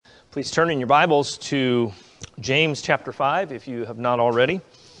Please turn in your Bibles to James chapter 5, if you have not already.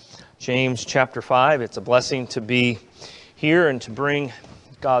 James chapter 5. It's a blessing to be here and to bring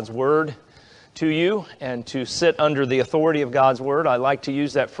God's Word to you and to sit under the authority of God's Word. I like to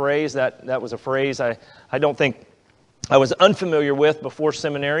use that phrase. That was a phrase I don't think I was unfamiliar with before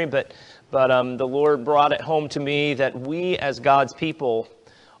seminary, but the Lord brought it home to me that we as God's people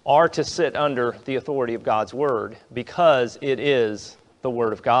are to sit under the authority of God's Word because it is the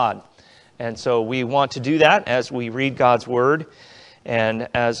Word of God. And so we want to do that as we read God's Word and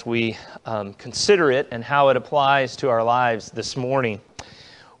as we consider it and how it applies to our lives this morning.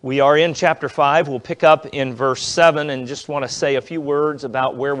 We are in chapter 5. We'll pick up in verse 7 and just want to say a few words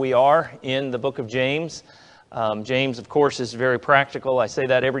about where we are in the book of James. James, of course, is very practical. I say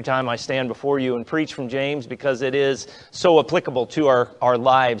that every time I stand before you and preach from James because it is so applicable to our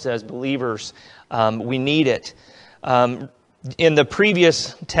lives as believers. We need it. In the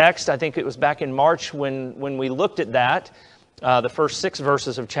previous text, I think it was back in March when we looked at that, the first 6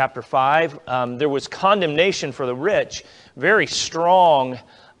 verses of chapter 5, there was condemnation for the rich, very strong,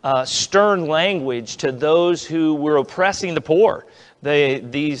 stern language to those who were oppressing the poor.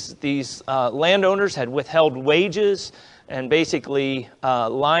 These landowners had withheld wages and basically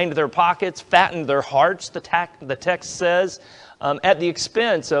lined their pockets, fattened their hearts, the text says, at the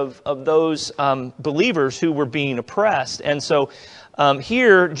expense of those believers who were being oppressed. And so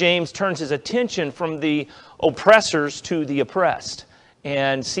here James turns his attention from the oppressors to the oppressed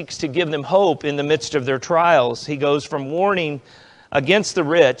and seeks to give them hope in the midst of their trials. He goes from warning against the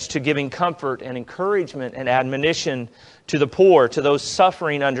rich to giving comfort and encouragement and admonition to the poor, to those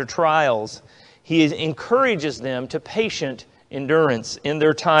suffering under trials. He encourages them to patient endurance in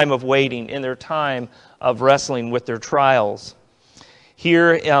their time of waiting, in their time of wrestling with their trials.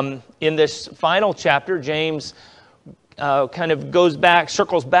 Here in this final chapter, James kind of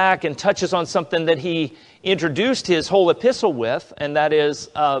circles back and touches on something that he introduced his whole epistle with, and that is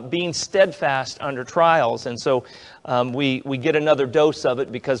being steadfast under trials. And so we get another dose of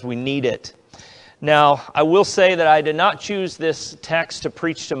it because we need it. Now, I will say that I did not choose this text to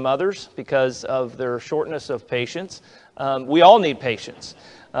preach to mothers because of their shortness of patience. We all need patience.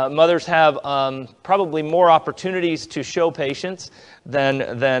 Mothers have probably more opportunities to show patience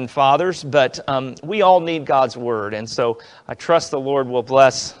than fathers, but we all need God's Word, and so I trust the Lord will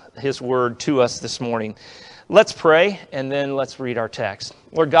bless His Word to us this morning. Let's pray, and then let's read our text.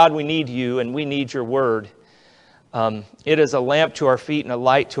 Lord God, we need You, and we need Your Word. It is a lamp to our feet and a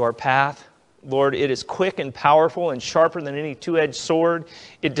light to our path. Lord, it is quick and powerful and sharper than any two-edged sword.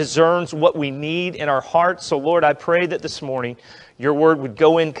 It discerns what we need in our hearts. So, Lord, I pray that this morning Your Word would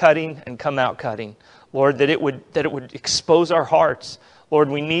go in cutting and come out cutting. Lord, that it would expose our hearts. Lord,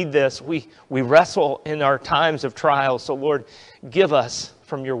 we need this. We wrestle in our times of trial. So, Lord, give us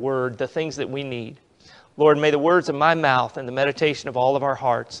from Your Word the things that we need. Lord, may the words of my mouth and the meditation of all of our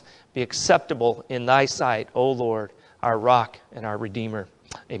hearts be acceptable in Thy sight, O Lord, our rock and our Redeemer.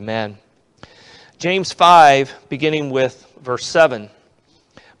 Amen. James 5, beginning with verse 7.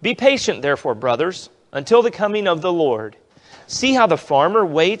 Be patient, therefore, brothers, until the coming of the Lord. See how the farmer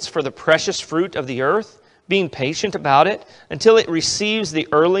waits for the precious fruit of the earth, being patient about it, until it receives the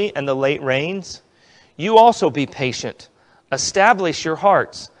early and the late rains. You also be patient. Establish your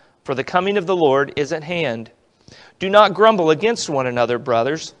hearts, for the coming of the Lord is at hand. Do not grumble against one another,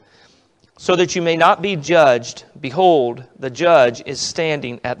 brothers, so that you may not be judged. Behold, the judge is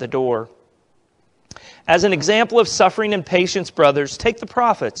standing at the door. As an example of suffering and patience, brothers, take the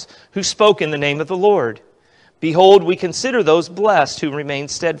prophets who spoke in the name of the Lord. Behold, we consider those blessed who remain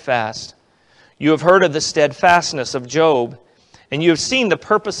steadfast. You have heard of the steadfastness of Job, and you have seen the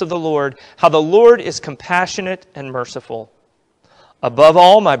purpose of the Lord, how the Lord is compassionate and merciful. Above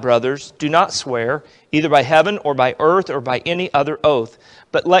all, my brothers, do not swear, either by heaven or by earth or by any other oath,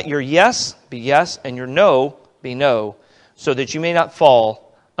 but let your yes be yes and your no be no, so that you may not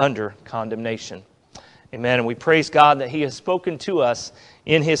fall under condemnation. Amen. And we praise God that He has spoken to us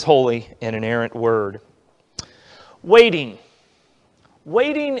in His holy and inerrant Word. Waiting.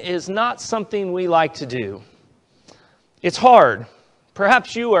 Waiting is not something we like to do. It's hard.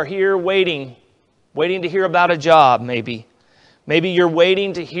 Perhaps you are here waiting to hear about a job, maybe. Maybe you're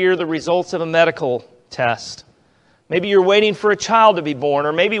waiting to hear the results of a medical test. Maybe you're waiting for a child to be born,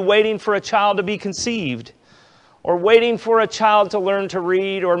 or maybe waiting for a child to be conceived. Or waiting for a child to learn to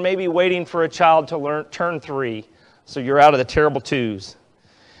read, or maybe waiting for a child to turn 3, so you're out of the terrible 2s.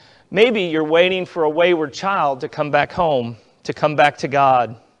 Maybe you're waiting for a wayward child to come back home, to come back to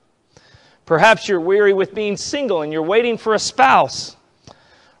God. Perhaps you're weary with being single and you're waiting for a spouse.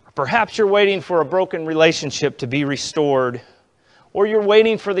 Or perhaps you're waiting for a broken relationship to be restored. or you're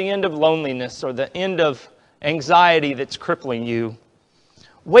waiting for the end of loneliness or the end of anxiety that's crippling you.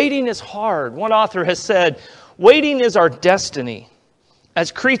 Waiting is hard. One author has said, waiting is our destiny.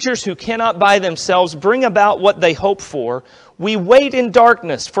 As creatures who cannot by themselves bring about what they hope for, we wait in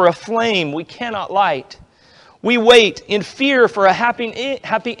darkness for a flame we cannot light. We wait in fear for a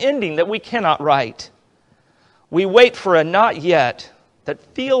happy ending that we cannot write. We wait for a not yet that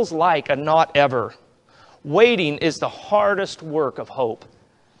feels like a not ever. Waiting is the hardest work of hope.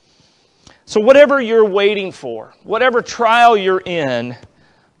 So whatever you're waiting for, whatever trial you're in,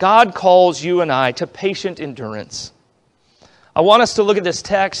 God calls you and I to patient endurance. I want us to look at this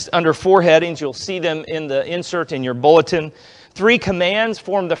text under 4 headings. You'll see them in the insert in your bulletin. 3 commands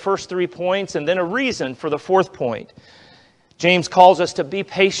form the first 3 points, and then a reason for the 4th point. James calls us to be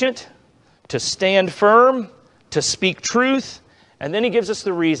patient, to stand firm, to speak truth, and then he gives us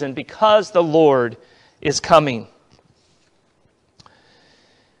the reason, because the Lord is coming.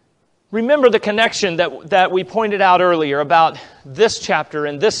 Remember the connection that we pointed out earlier about this chapter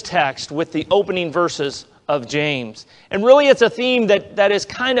and this text with the opening verses of James. And really it's a theme that is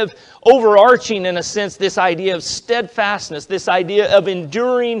kind of overarching in a sense, this idea of steadfastness, this idea of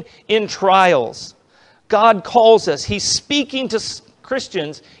enduring in trials. God calls us. He's speaking to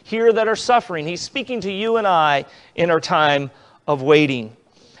Christians here that are suffering. He's speaking to you and I in our time of waiting.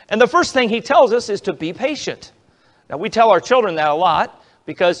 And the first thing he tells us is to be patient. Now we tell our children that a lot,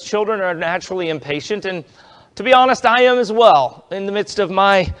 because children are naturally impatient, and to be honest, I am as well in the midst of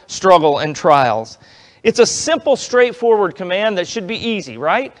my struggle and trials. It's a simple, straightforward command that should be easy,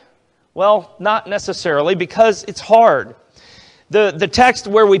 right? Well, not necessarily, because it's hard. The text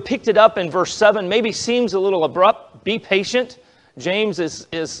where we picked it up in verse 7 maybe seems a little abrupt. Be patient. James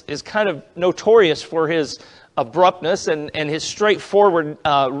is kind of notorious for his abruptness and his straightforward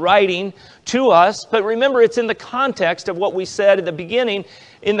writing to us. But remember, it's in the context of what we said at the beginning,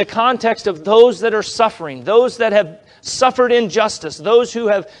 in the context of those that are suffering, those that have suffered injustice, those who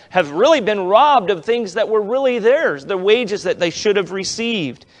have really been robbed of things that were really theirs, the wages that they should have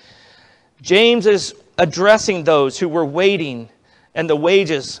received. James is addressing those who were waiting, and the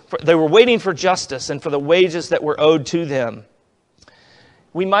wages, they were waiting for justice and for the wages that were owed to them.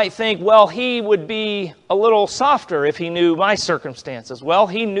 We might think, well, he would be a little softer if he knew my circumstances. Well,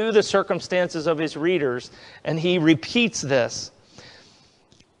 he knew the circumstances of his readers, and he repeats this.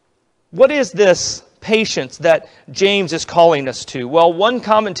 What is this patience that James is calling us to? Well, one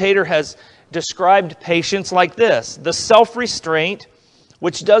commentator has described patience like this: the self-restraint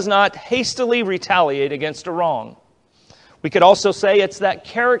which does not hastily retaliate against a wrong. We could also say it's that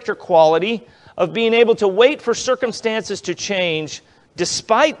character quality of being able to wait for circumstances to change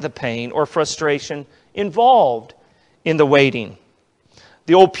despite the pain or frustration involved in the waiting.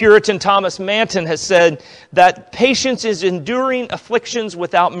 The old Puritan Thomas Manton has said that patience is enduring afflictions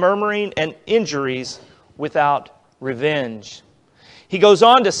without murmuring and injuries without revenge. He goes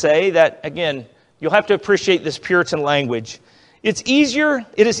on to say that, again, you'll have to appreciate this Puritan language. It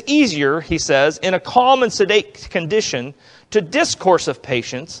is easier, he says, in a calm and sedate condition to discourse of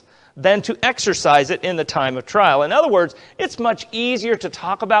patience than to exercise it in the time of trial. In other words, it's much easier to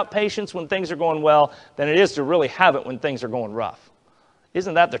talk about patience when things are going well than it is to really have it when things are going rough.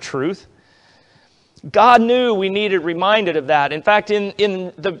 Isn't that the truth? God knew we needed reminded of that. In fact,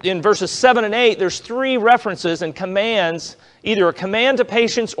 in verses 7 and 8, there's 3 references and commands, either a command to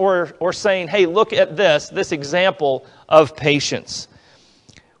patience or saying, hey, look at this example of patience.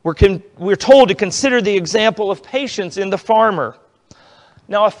 We're told to consider the example of patience in the farmer.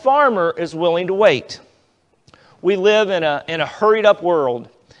 Now, a farmer is willing to wait. We live in a hurried up world,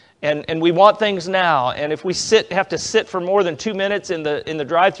 and we want things now. And if we have to sit for more than 2 minutes in the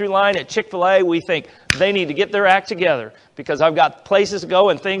drive-through line at Chick-fil-A, we think they need to get their act together because I've got places to go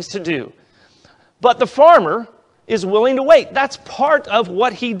and things to do. But the farmer is willing to wait. That's part of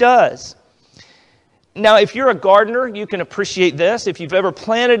what he does. Now, if you're a gardener, you can appreciate this. If you've ever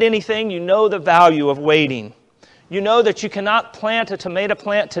planted anything, you know the value of waiting. You know that you cannot plant a tomato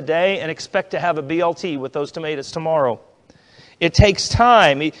plant today and expect to have a BLT with those tomatoes tomorrow. It takes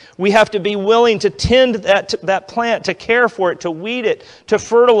time. We have to be willing to tend that plant, to care for it, to weed it, to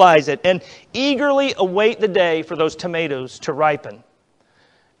fertilize it, and eagerly await the day for those tomatoes to ripen.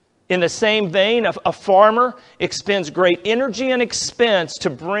 In the same vein, a farmer expends great energy and expense to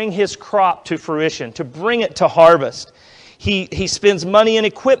bring his crop to fruition, to bring it to harvest. He spends money in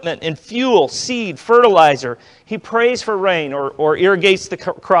equipment, in fuel, seed, fertilizer. He prays for rain or irrigates the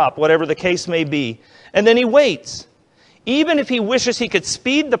crop, whatever the case may be. And then he waits. Even if he wishes he could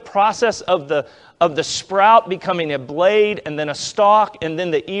speed the process of the sprout becoming a blade and then a stalk and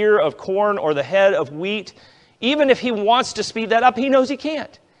then the ear of corn or the head of wheat, Even if he wants to speed that up, he knows he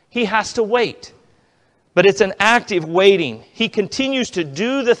can't. He has to wait. But it's an active waiting. He continues to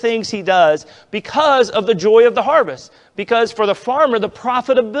do the things he does because of the joy of the harvest. Because for the farmer, the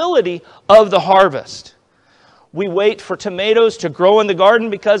profitability of the harvest. We wait for tomatoes to grow in the garden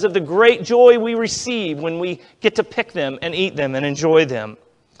because of the great joy we receive when we get to pick them and eat them and enjoy them.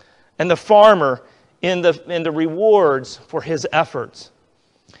 And the farmer in the rewards for his efforts.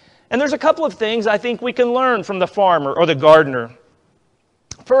 And there's a couple of things I think we can learn from the farmer or the gardener.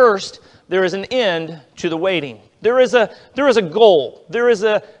 First, there is an end to the waiting. There is a goal. There is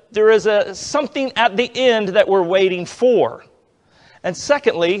a something at the end that we're waiting for. And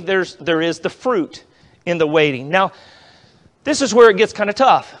secondly, there is the fruit in the waiting. Now, this is where it gets kind of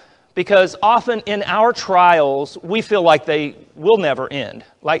tough, because often in our trials we feel like they will never end.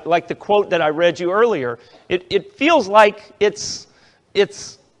 Like the quote that I read you earlier, it feels like it's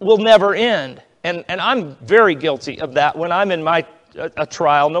will never end. And I'm very guilty of that when I'm in a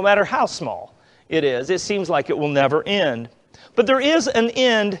trial, no matter how small it is. It seems like it will never end. But there is an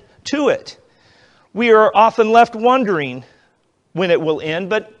end to it. We are often left wondering when it will end,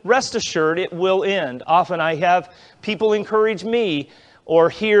 but rest assured it will end. Often I have people encourage me or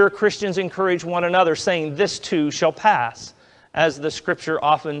hear Christians encourage one another saying, this too shall pass. As the scripture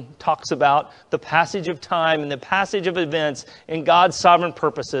often talks about the passage of time and the passage of events and God's sovereign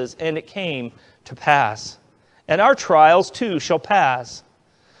purposes, and it came to pass. And our trials too shall pass.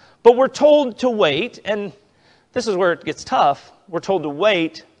 But we're told to wait, and this is where it gets tough. We're told to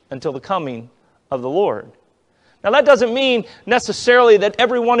wait until the coming of the Lord. Now that doesn't mean necessarily that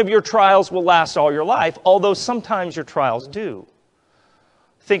every one of your trials will last all your life, although sometimes your trials do.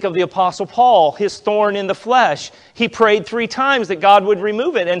 Think of the Apostle Paul, his thorn in the flesh. He prayed 3 times that God would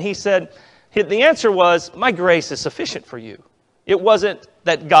remove it, and he said, the answer was, my grace is sufficient for you. It wasn't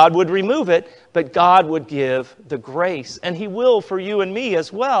that God would remove it, but God would give the grace, and He will for you and me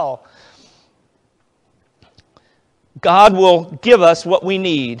as well. God will give us what we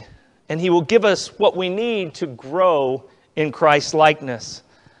need, and He will give us what we need to grow in Christ's likeness.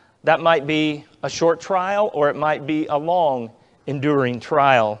 That might be a short trial, or it might be a long, enduring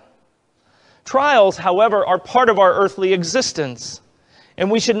trial. Trials, however, are part of our earthly existence,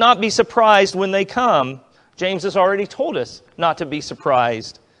 and we should not be surprised when they come. James has already told us not to be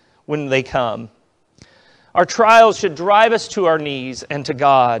surprised when they come. Our trials should drive us to our knees and to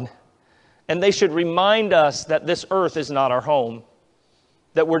God, and they should remind us that this earth is not our home,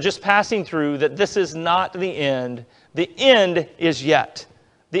 that we're just passing through, that this is not the end. The end is yet.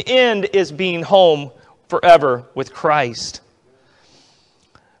 The end is being home forever with Christ.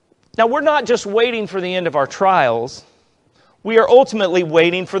 Now, we're not just waiting for the end of our trials. We are ultimately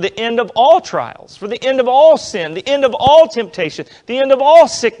waiting for the end of all trials, for the end of all sin, the end of all temptation, the end of all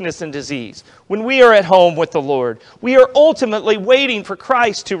sickness and disease. When we are at home with the Lord, we are ultimately waiting for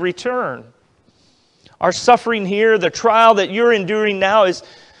Christ to return. Our suffering here, the trial that you're enduring now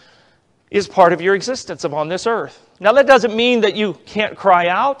is part of your existence upon this earth. Now, that doesn't mean that you can't cry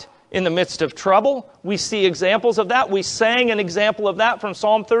out in the midst of trouble. We see examples of that. We sang an example of that from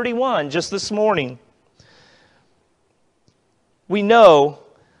Psalm 31 just this morning. We know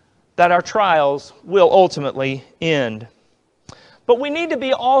that our trials will ultimately end. But we need to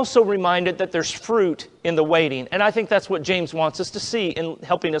be also reminded that there's fruit in the waiting. And I think that's what James wants us to see in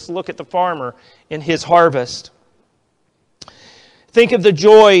helping us look at the farmer in his harvest. Think of the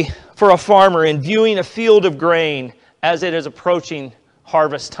joy for a farmer in viewing a field of grain as it is approaching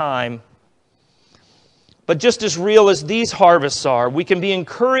harvest time. But just as real as these harvests are, we can be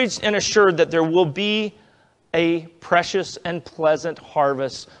encouraged and assured that there will be a precious and pleasant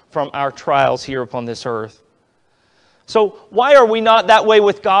harvest from our trials here upon this earth. So why are we not that way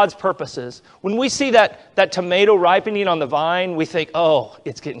with God's purposes? When we see that tomato ripening on the vine, we think, oh,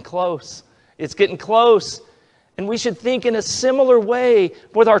 it's getting close. It's getting close. And we should think in a similar way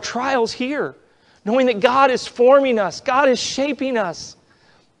with our trials here, knowing that God is forming us, God is shaping us,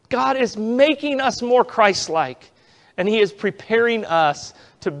 God is making us more Christ-like, and He is preparing us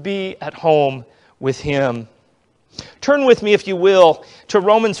to be at home with Him. Turn with me, if you will, to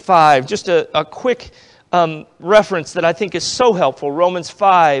Romans 5. Just a quick reference that I think is so helpful. Romans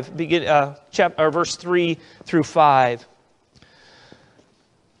 5, verse 3 through 5.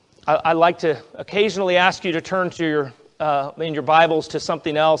 I like to occasionally ask you to turn to in your Bibles to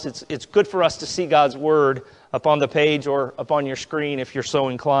something else. It's good for us to see God's Word up on the page or up on your screen if you're so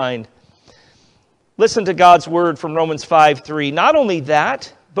inclined. Listen to God's Word from Romans 5:3. Not only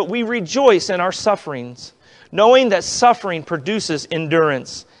that, but we rejoice in our sufferings, knowing that suffering produces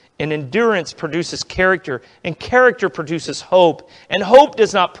endurance, and endurance produces character, and character produces hope. And hope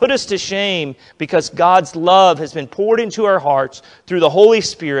does not put us to shame, because God's love has been poured into our hearts through the Holy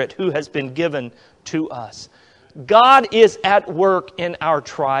Spirit who has been given to us. God is at work in our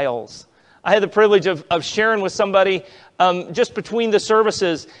trials. I had the privilege of sharing with somebody just between the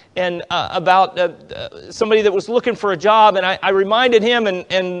services and about somebody that was looking for a job, and I reminded him,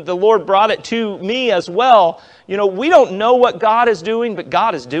 and the Lord brought it to me as well. You know, we don't know what God is doing, but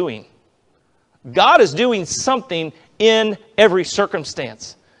God is doing. God is doing something in every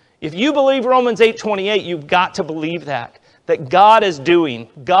circumstance. If you believe Romans 8:28, you've got to believe that God is doing.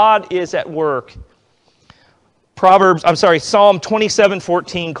 God is at work. Psalm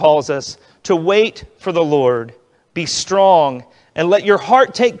 27:14 calls us to wait for the Lord. Be strong and let your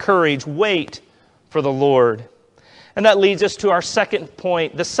heart take courage. Wait for the Lord. And that leads us to our second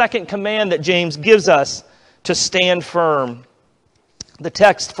point, the second command that James gives us, to stand firm. The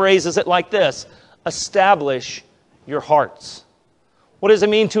text phrases it like this: establish your hearts. What does it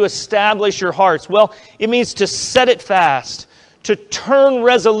mean to establish your hearts? Well, it means to set it fast, to turn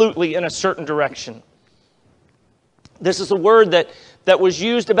resolutely in a certain direction. This is a word that was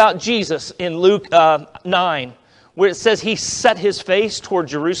used about Jesus in Luke 9, where it says he set his face toward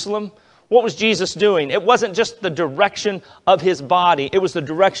Jerusalem. What was Jesus doing? It wasn't just the direction of his body, it was the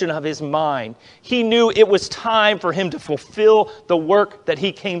direction of his mind. He knew it was time for him to fulfill the work that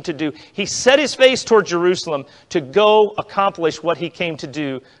he came to do. He set his face toward Jerusalem to go accomplish what he came to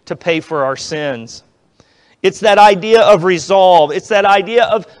do, to pay for our sins. It's that idea of resolve. It's that idea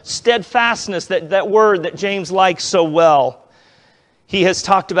of steadfastness, that word that James likes so well. He has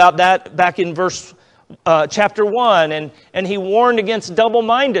talked about that back in chapter 1, and he warned against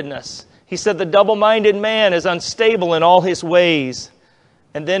double-mindedness. He said the double-minded man is unstable in all his ways.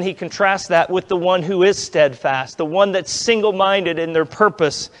 And then he contrasts that with the one who is steadfast, the one that's single-minded in their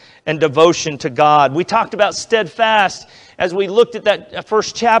purpose and devotion to God. We talked about steadfast as we looked at that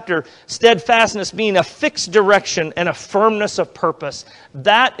first chapter, steadfastness being a fixed direction and a firmness of purpose.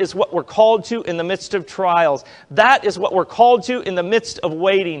 That is what we're called to in the midst of trials. That is what we're called to in the midst of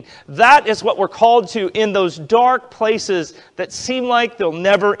waiting. That is what we're called to in those dark places that seem like they'll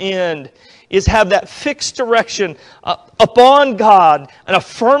never end, is have that fixed direction upon God and a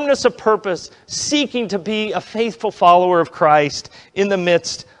firmness of purpose, seeking to be a faithful follower of Christ in the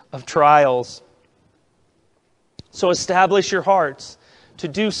midst of trials. So establish your hearts. To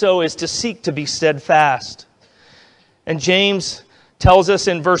do so is to seek to be steadfast. And James tells us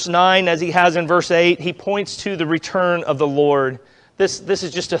in verse 9, as he has in verse 8, he points to the return of the Lord. This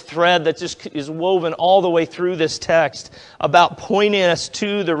is just a thread that just is woven all the way through this text about pointing us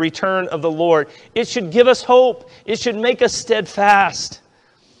to the return of the Lord. It should give us hope. It should make us steadfast.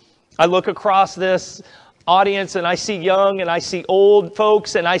 I look across this audience and I see young and I see old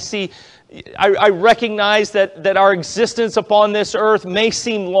folks, and I recognize that our existence upon this earth may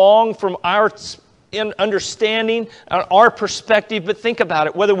seem long from our understanding, our perspective, but think about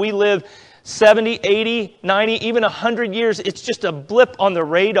it. Whether we live 70, 80, 90, even 100 years, it's just a blip on the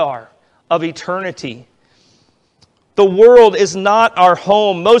radar of eternity. The world is not our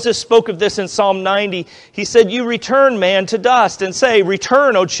home. Moses spoke of this in Psalm 90. He said, "You return, man, to dust, and say,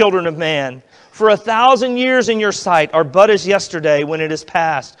 'Return, O children of man. For 1,000 years in your sight are but as yesterday when it is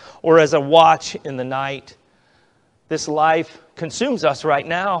past, or as a watch in the night.'" This life consumes us right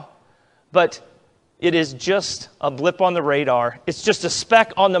now, but it is just a blip on the radar. It's just a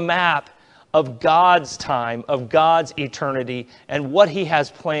speck on the map of God's time, of God's eternity, and what He has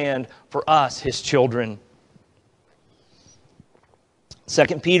planned for us, His children.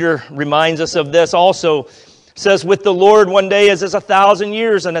 2 Peter reminds us of this also. It says, "With the Lord 1 day is as 1,000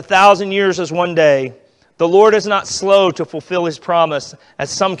 years, and 1,000 years as 1 day. The Lord is not slow to fulfill His promise, as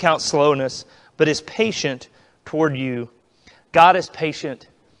some count slowness, but is patient toward you." God is patient.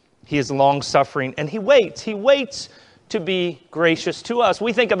 He is long-suffering, and He waits. He waits to be gracious to us.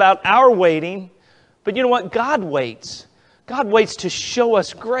 We think about our waiting, but you know what? God waits. God waits to show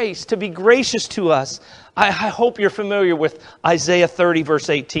us grace, to be gracious to us. I hope you're familiar with Isaiah 30, verse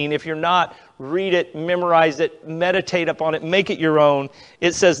 18. If you're not, read it, memorize it, meditate upon it, make it your own.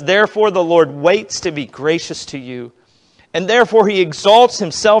 It says, "Therefore the Lord waits to be gracious to you, and therefore He exalts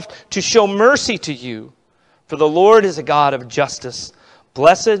Himself to show mercy to you. For the Lord is a God of justice.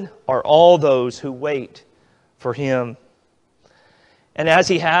 Blessed are all those who wait for Him." And as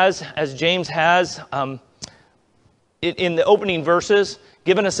James has, in the opening verses,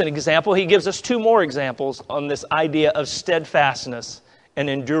 given us an example, he gives us two more examples on this idea of steadfastness and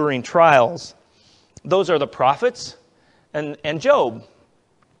enduring trials. Those are the prophets and Job.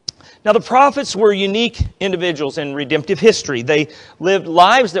 Now, the prophets were unique individuals in redemptive history. They lived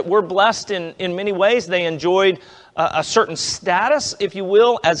lives that were blessed in many ways. They enjoyed a certain status, if you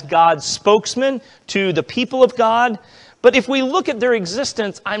will, as God's spokesman to the people of God. But if we look at their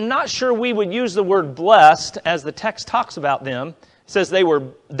existence, I'm not sure we would use the word blessed as the text talks about them. It says they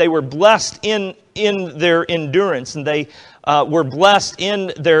were blessed in their endurance, and they were blessed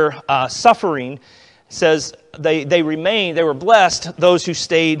in their suffering. It says they were blessed, those who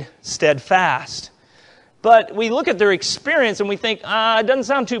stayed steadfast. But we look at their experience and we think, it doesn't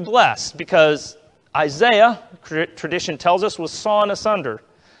sound too blessed, because Isaiah, tradition tells us, was sawn asunder.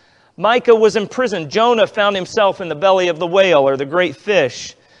 Micah was imprisoned. Jonah found himself in the belly of the whale or the great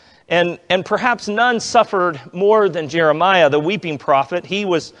fish. And perhaps none suffered more than Jeremiah, the weeping prophet. He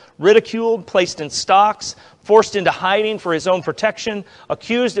was ridiculed, placed in stocks, forced into hiding for his own protection,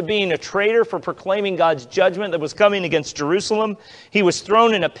 accused of being a traitor for proclaiming God's judgment that was coming against Jerusalem. He was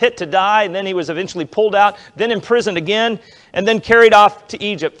thrown in a pit to die, and then he was eventually pulled out, then imprisoned again, and then carried off to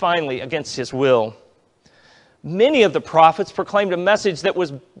Egypt finally against his will. Many of the prophets proclaimed a message that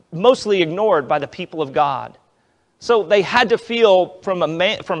was mostly ignored by the people of God. So they had to feel, from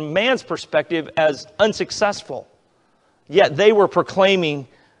man's perspective, as unsuccessful. Yet they were proclaiming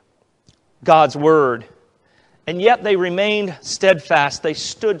God's word. And yet they remained steadfast. They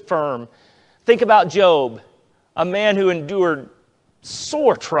stood firm. Think about Job, a man who endured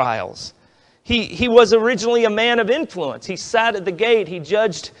sore trials. He was originally a man of influence. He sat at the gate. He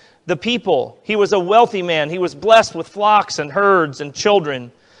judged the people. He was a wealthy man. He was blessed with flocks and herds and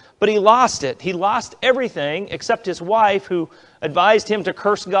children. But he lost it. He lost everything except his wife, who advised him to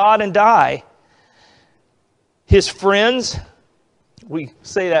curse God and die. His friends, we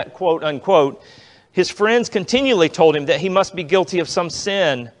say that quote unquote, his friends continually told him that he must be guilty of some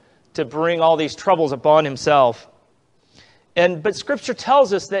sin to bring all these troubles upon himself. But Scripture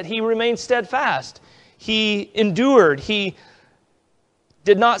tells us that he remained steadfast. He endured. He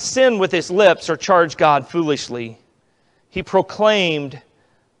did not sin with his lips or charge God foolishly. He proclaimed,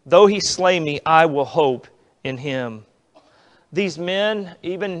 "Though he slay me, I will hope in him." These men,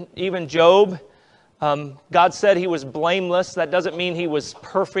 even Job, God said he was blameless. That doesn't mean he was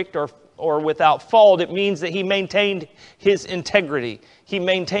perfect or without fault. It means that he maintained his integrity. He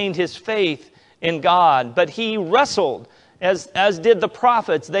maintained his faith in God. But he wrestled, as did the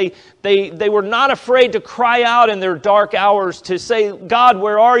prophets. They were not afraid to cry out in their dark hours to say, "God,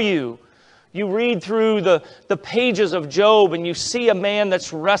 where are you?" You read through the pages of Job and you see a man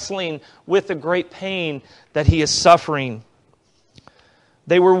that's wrestling with the great pain that he is suffering.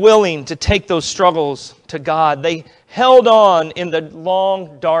 They were willing to take those struggles to God. They held on in the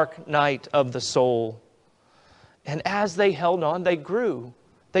long, dark night of the soul. And as they held on, they grew.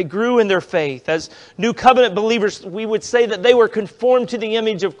 They grew in their faith. As New Covenant believers, we would say that they were conformed to the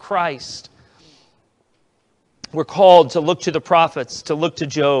image of Christ. We're called to look to the prophets, to look to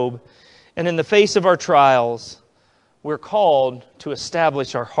Job. And in the face of our trials, we're called to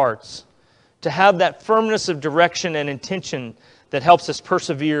establish our hearts, to have that firmness of direction and intention that helps us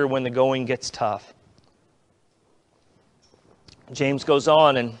persevere when the going gets tough. James goes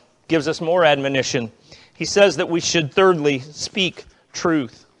on and gives us more admonition. He says that we should thirdly speak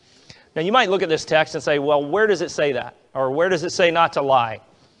truth. Now you might look at this text and say, well, where does it say that? Or where does it say not to lie?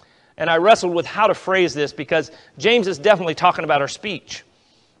 And I wrestled with how to phrase this, because James is definitely talking about our speech.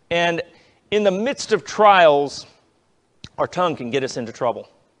 And in the midst of trials, our tongue can get us into trouble.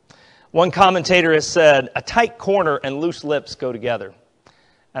 One commentator has said, a tight corner and loose lips go together.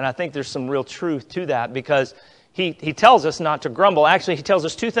 And I think there's some real truth to that, because he tells us not to grumble. Actually, he tells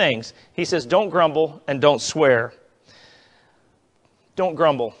us two things. He says, don't grumble and don't swear. Don't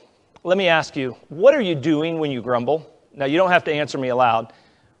grumble. Let me ask you, what are you doing when you grumble? Now, you don't have to answer me aloud,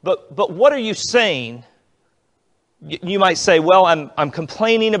 but what are you saying? You might say, well, I'm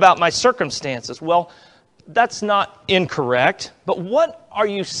complaining about my circumstances. Well, that's not incorrect. But what are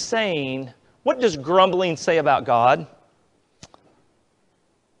you saying? What does grumbling say about God?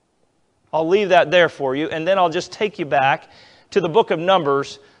 I'll leave that there for you, and then I'll just take you back to the book of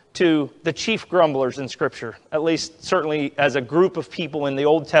Numbers, to the chief grumblers in Scripture, at least certainly as a group of people in the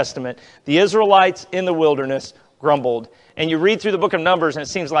Old Testament. The Israelites in the wilderness grumbled. And you read through the book of Numbers, and it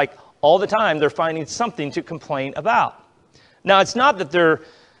seems like all the time they're finding something to complain about. Now, it's not that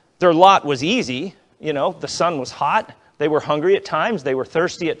their lot was easy. You know, the sun was hot. They were hungry at times. They were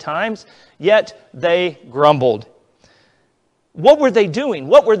thirsty at times. Yet they grumbled. What were they doing?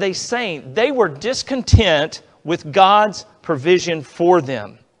 What were they saying? They were discontent with God's provision for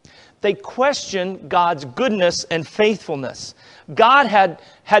them. They questioned God's goodness and faithfulness. God had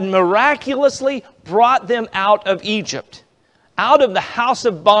miraculously brought them out of Egypt. out of the house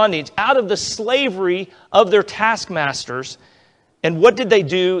of bondage, out of the slavery of their taskmasters. And what did they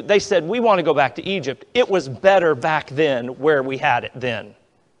do? They said, we want to go back to Egypt. It was better back then where we had it then.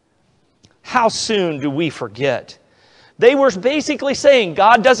 How soon do we forget? They were basically saying,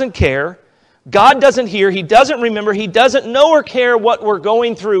 God doesn't care. God doesn't hear. He doesn't remember. He doesn't know or care what we're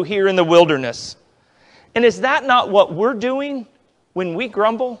going through here in the wilderness. And is that not what we're doing when we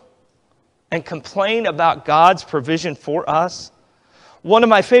grumble and complain about God's provision for us? One of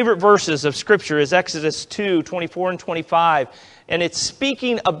my favorite verses of Scripture is Exodus 2:24 and 25. And it's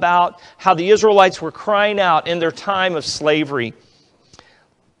speaking about how the Israelites were crying out in their time of slavery.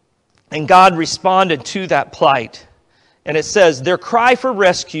 And God responded to that plight. And it says, their cry for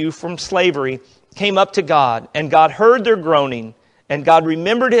rescue from slavery came up to God, and God heard their groaning, and God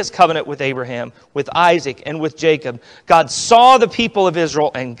remembered his covenant with Abraham, with Isaac, and with Jacob. God saw the people of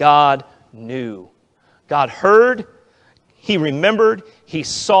Israel, and God knew. God heard, he remembered, he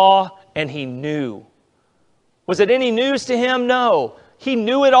saw, and he knew. Was it any news to him? No. He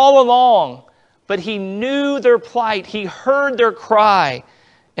knew it all along, but he knew their plight. He heard their cry,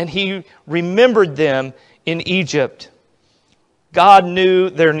 and he remembered them in Egypt. God knew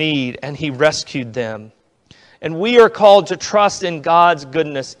their need, and he rescued them. And we are called to trust in God's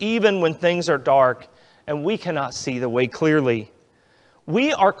goodness, even when things are dark and we cannot see the way clearly.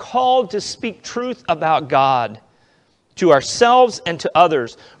 We are called to speak truth about God to ourselves and to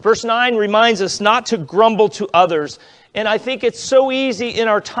others. Verse 9 reminds us not to grumble to others. And I think it's so easy in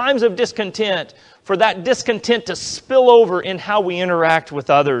our times of discontent for that discontent to spill over in how we interact with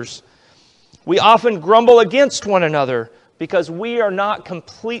others. We often grumble against one another because we are not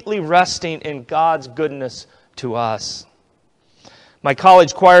completely resting in God's goodness to us. My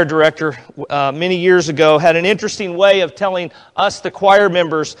college choir director many years ago had an interesting way of telling us, the choir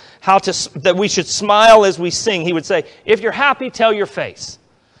members, that we should smile as we sing. He would say, if you're happy, tell your face.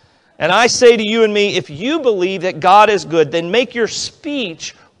 And I say to you and me, if you believe that God is good, then make your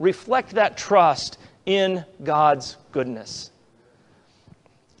speech reflect that trust in God's goodness.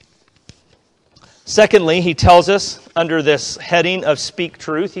 Secondly, he tells us under this heading of speak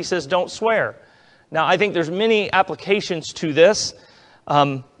truth, he says, don't swear. Now, I think there's many applications to this,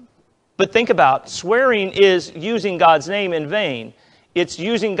 but think about swearing is using God's name in vain. It's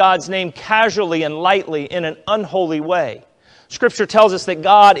using God's name casually and lightly in an unholy way. Scripture tells us that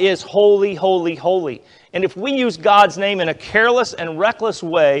God is holy, holy, holy. And if we use God's name in a careless and reckless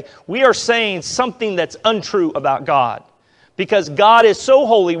way, we are saying something that's untrue about God. Because God is so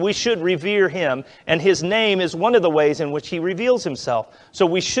holy, we should revere him, and his name is one of the ways in which he reveals himself. So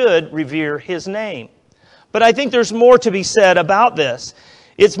we should revere his name. But I think there's more to be said about this.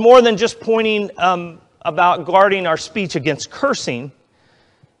 It's more than just pointing about guarding our speech against cursing.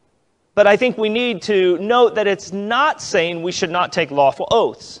 But I think we need to note that it's not saying we should not take lawful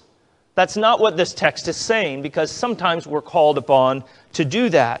oaths. That's not what this text is saying, because sometimes we're called upon to do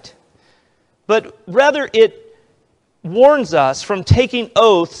that. But rather it warns us from taking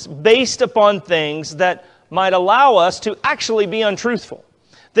oaths based upon things that might allow us to actually be untruthful.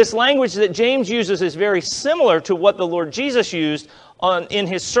 This language that James uses is very similar to what the Lord Jesus used in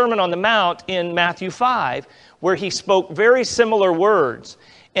his Sermon on the Mount in Matthew 5, where he spoke very similar words.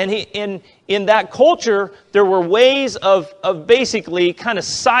 And in that culture, there were ways of basically kind of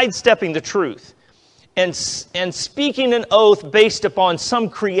sidestepping the truth and speaking an oath based upon some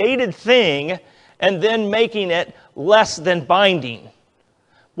created thing and then making it less than binding.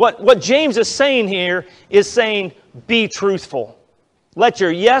 What James is saying here is saying, be truthful. Let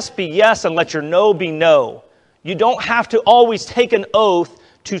your yes be yes and let your no be no. You don't have to always take an oath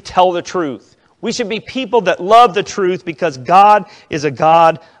to tell the truth. We should be people that love the truth because God is a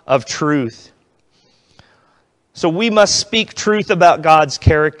God of truth. So we must speak truth about God's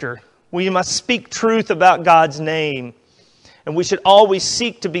character. We must speak truth about God's name. And we should always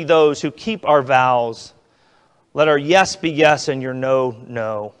seek to be those who keep our vows. Let our yes be yes and your no,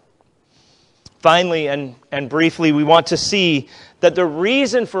 no. Finally and briefly, we want to see that the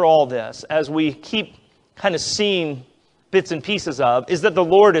reason for all this, as we keep kind of seeing bits and pieces of, is that the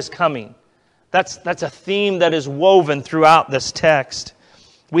Lord is coming. That's a theme that is woven throughout this text.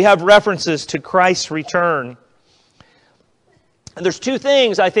 We have references to Christ's return. And there's two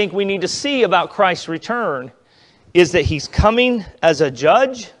things I think we need to see about Christ's return, is that he's coming as a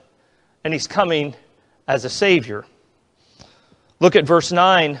judge and he's coming as a Savior. Look at verse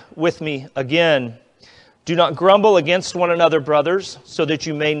 9 with me again. Do not grumble against one another, brothers, so that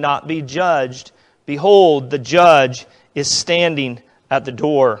you may not be judged. Behold, the judge is standing at the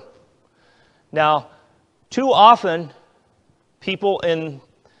door. Now, too often, people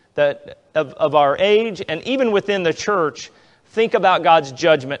of our age and even within the church think about God's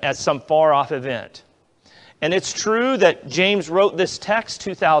judgment as some far-off event. And it's true that James wrote this text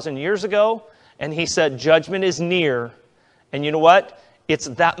 2,000 years ago, and he said judgment is near. And you know what? It's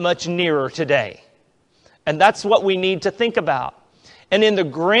that much nearer today. And that's what we need to think about. And in the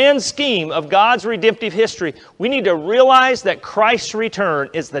grand scheme of God's redemptive history, we need to realize that Christ's return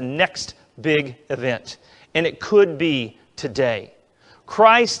is the next big event. And it could be today.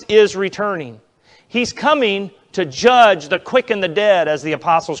 Christ is returning. He's coming to judge the quick and the dead, as the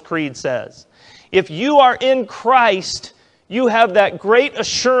Apostles' Creed says. If you are in Christ, you have that great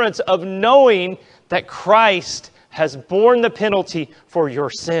assurance of knowing that Christ has borne the penalty for your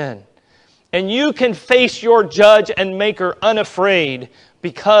sin. And you can face your judge and maker unafraid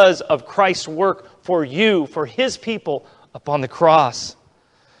because of Christ's work for you, for His people upon the cross.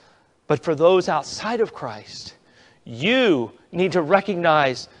 But for those outside of Christ, you need to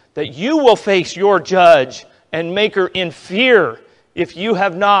recognize that you will face your judge and maker in fear if you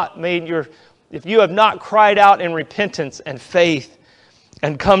have not cried out in repentance and faith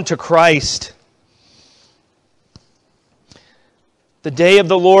and come to Christ. The day of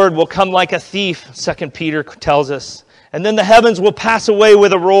the Lord will come like a thief, 2 Peter tells us. And then the heavens will pass away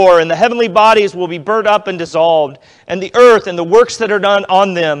with a roar, and the heavenly bodies will be burnt up and dissolved, and the earth and the works that are done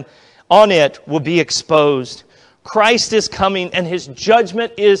on it will be exposed. Christ is coming, and His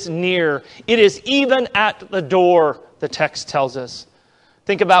judgment is near. It is even at the door, the text tells us.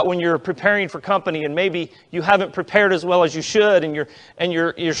 Think about when you're preparing for company and maybe you haven't prepared as well as you should, and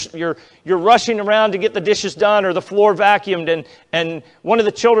you're rushing around to get the dishes done or the floor vacuumed, and one of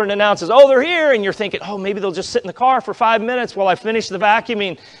the children announces, "Oh, they're here," and you're thinking, "Oh, maybe they'll just sit in the car for 5 minutes while I finish the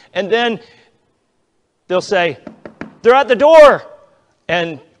vacuuming," and then they'll say, "They're at the door,"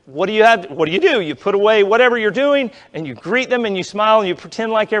 and what do you do? You put away whatever you're doing and you greet them and you smile and you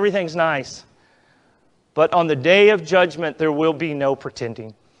pretend like everything's nice. But on the day of judgment, there will be no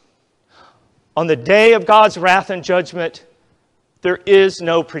pretending. On the day of God's wrath and judgment, there is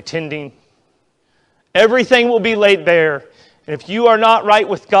no pretending. Everything will be laid bare. And if you are not right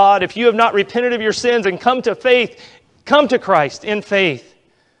with God, if you have not repented of your sins and come to faith, come to Christ in faith,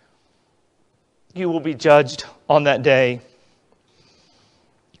 you will be judged on that day.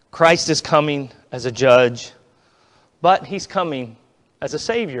 Christ is coming as a judge, but He's coming as a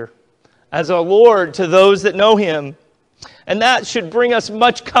Savior, as a Lord to those that know Him. And that should bring us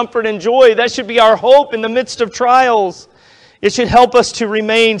much comfort and joy. That should be our hope in the midst of trials. It should help us to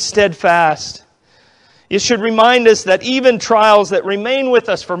remain steadfast. It should remind us that even trials that remain with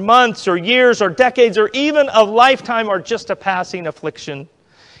us for months or years or decades or even a lifetime are just a passing affliction.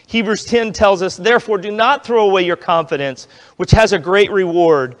 Hebrews 10 tells us, "Therefore do not throw away your confidence, which has a great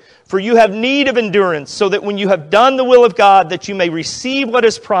reward. For you have need of endurance, so that when you have done the will of God, that you may receive what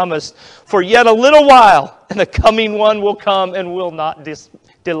is promised. For yet a little while, and the coming one will come and will not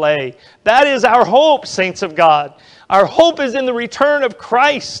delay." That is our hope, saints of God. Our hope is in the return of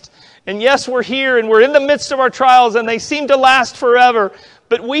Christ. And yes, we're here and we're in the midst of our trials and they seem to last forever.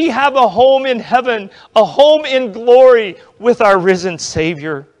 But we have a home in heaven, a home in glory with our risen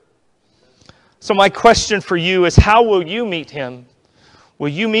Savior. So my question for you is, how will you meet Him? Will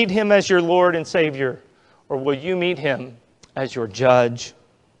you meet Him as your Lord and Savior? Or will you meet Him as your judge?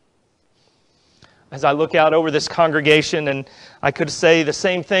 As I look out over this congregation, and I could say the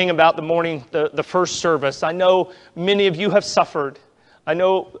same thing about the morning, the first service. I know many of you have suffered. I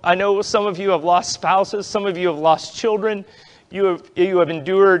know some of you have lost spouses. Some of you have lost children. You have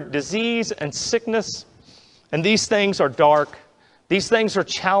endured disease and sickness. And these things are dark. These things are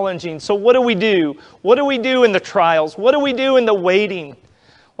challenging. So what do we do? What do we do in the trials? What do we do in the waiting?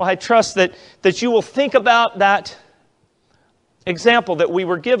 Well, I trust that you will think about that example that we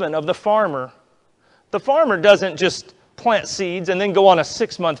were given of the farmer. The farmer doesn't just plant seeds and then go on a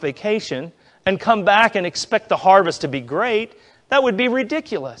 6-month vacation and come back and expect the harvest to be great. That would be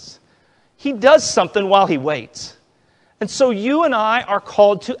ridiculous. He does something while he waits. And so you and I are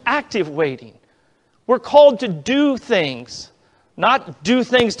called to active waiting. We're called to do things. Not do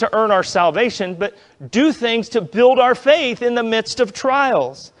things to earn our salvation, but do things to build our faith in the midst of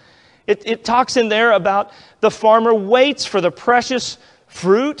trials. It talks in there about the farmer waits for the precious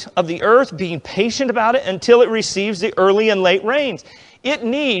fruit of the earth, being patient about it until it receives the early and late rains.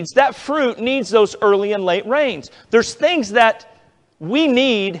 That fruit needs those early and late rains. There's things that we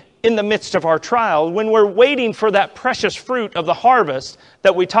need in the midst of our trial when we're waiting for that precious fruit of the harvest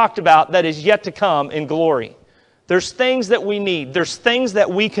that we talked about that is yet to come in glory. There's things that we need. There's things that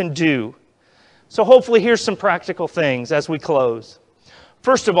we can do. So hopefully here's some practical things as we close.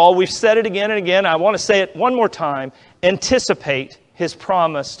 First of all, we've said it again and again. I want to say it one more time. Anticipate His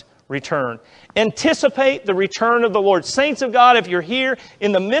promised return. Anticipate the return of the Lord. Saints of God, if you're here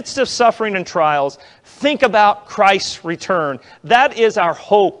in the midst of suffering and trials, think about Christ's return. That is our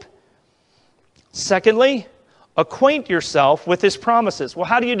hope. Secondly, acquaint yourself with His promises. Well,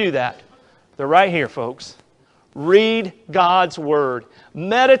 how do you do that? They're right here, folks. Read God's Word.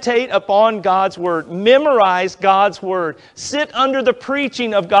 Meditate upon God's Word. Memorize God's Word. Sit under the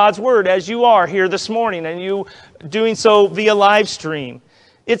preaching of God's Word as you are here this morning and you doing so via live stream.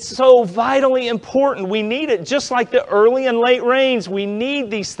 It's so vitally important. We need it just like the early and late rains. We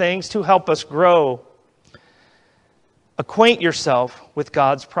need these things to help us grow. Acquaint yourself with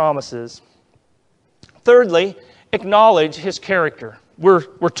God's promises. Thirdly, acknowledge His character.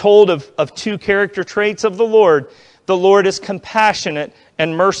 We're told of two character traits of the Lord. The Lord is compassionate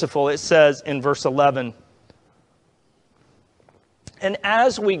and merciful, it says in verse 11. And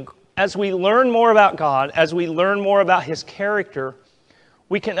as we learn more about God, as we learn more about His character,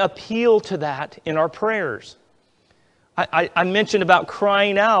 we can appeal to that in our prayers. I mentioned about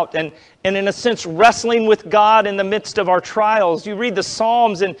crying out and in a sense wrestling with God in the midst of our trials. You read the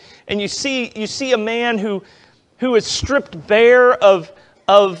Psalms and you see a man who is stripped bare of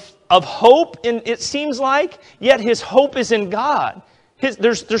hope, and it seems like, yet his hope is in God.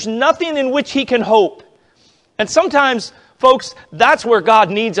 There's nothing in which he can hope. And sometimes, folks, that's where God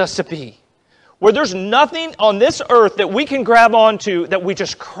needs us to be. Where there's nothing on this earth that we can grab onto, that we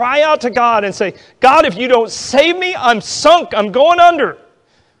just cry out to God and say, God, if you don't save me, I'm sunk, I'm going under.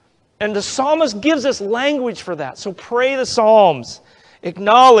 And the psalmist gives us language for that. So pray the Psalms.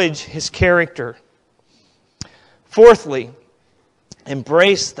 Acknowledge His character. Fourthly,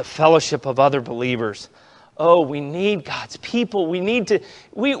 embrace the fellowship of other believers. Oh, we need God's people.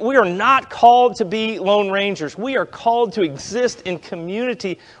 We are not called to be lone rangers. We are called to exist in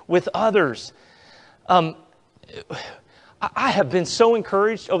community with others. I have been so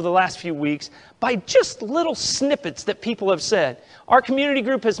encouraged over the last few weeks by just little snippets that people have said. Our community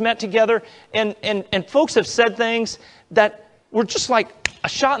group has met together and folks have said things that were just like a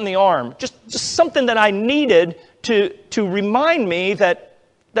shot in the arm. Just something that I needed to remind me that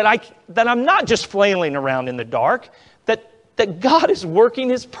I'm not just flailing around in the dark, that God is working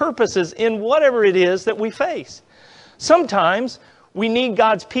His purposes in whatever it is that we face. Sometimes we need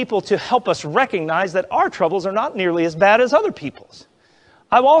God's people to help us recognize that our troubles are not nearly as bad as other people's.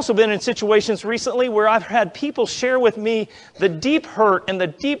 I've also been in situations recently where I've had people share with me the deep hurt and the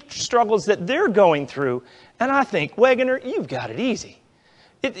deep struggles that they're going through. And I think, Wegener, you've got it easy.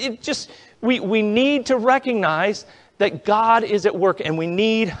 We need to recognize that God is at work and we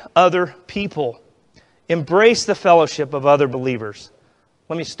need other people. Embrace the fellowship of other believers.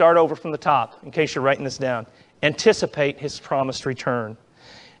 Let me start over from the top in case you're writing this down. Anticipate His promised return.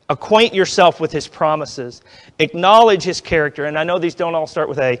 Acquaint yourself with His promises. Acknowledge His character. And I know these don't all start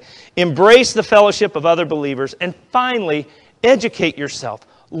with A. Embrace the fellowship of other believers. And finally, educate yourself.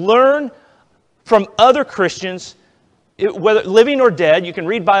 Learn from other Christians, whether living or dead. You can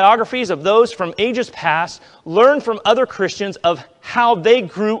read biographies of those from ages past. Learn from other Christians of how they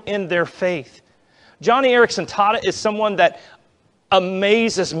grew in their faith. Johnny Erickson Tata is someone that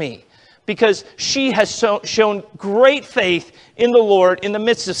amazes me because she has shown great faith in the Lord in the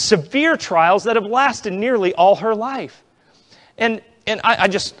midst of severe trials that have lasted nearly all her life. And I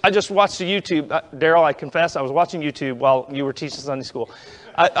just watched a YouTube. Daryl, I confess, I was watching YouTube while you were teaching Sunday school.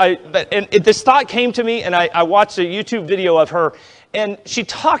 This thought came to me, and I watched a YouTube video of her, and she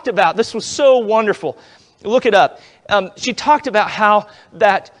talked about, this was so wonderful. Look it up. She talked about how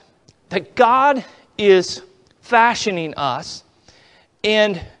that God is fashioning us,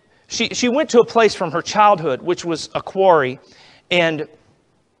 and she went to a place from her childhood, which was a quarry, and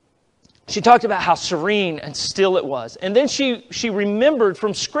she talked about how serene and still it was. And then she remembered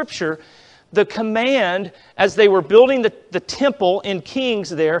from Scripture the command as they were building the temple in Kings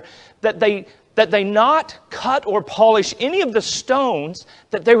there, that they not cut or polish any of the stones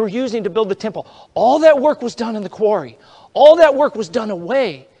that they were using to build the temple. All that work was done in the quarry. All that work was done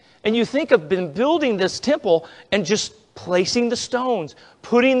away. And you think of been building this temple and just placing the stones,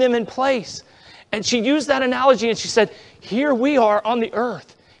 putting them in place. And she used that analogy and she said, here we are on the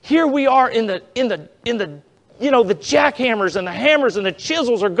earth. Here we are in the the jackhammers and the hammers and the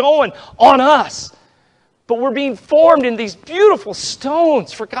chisels are going on us. But we're being formed in these beautiful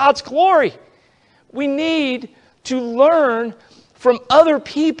stones for God's glory. We need to learn from other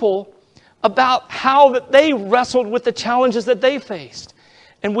people about how that they wrestled with the challenges that they faced.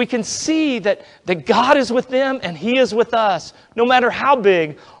 And we can see that God is with them and He is with us, no matter how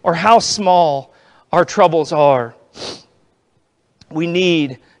big or how small our troubles are. We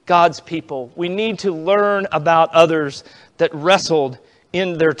need God's people. We need to learn about others that wrestled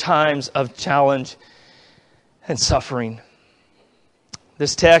in their times of challenge and suffering.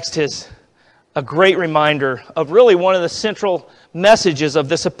 This text is a great reminder of really one of the central messages of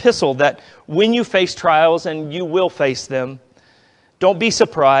this epistle, that when you face trials, and you will face them, don't be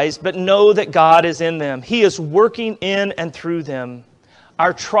surprised, but know that God is in them. He is working in and through them.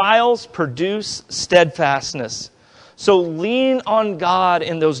 Our trials produce steadfastness. So lean on God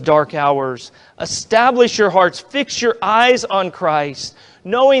in those dark hours. Establish your hearts. Fix your eyes on Christ,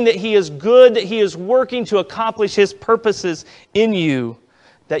 knowing that He is good, that He is working to accomplish His purposes in you,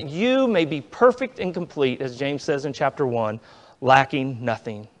 that you may be perfect and complete, as James says in chapter 1, lacking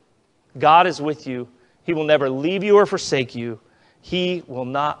nothing. God is with you. He will never leave you or forsake you. He will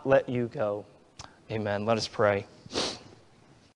not let you go. Amen. Let us pray.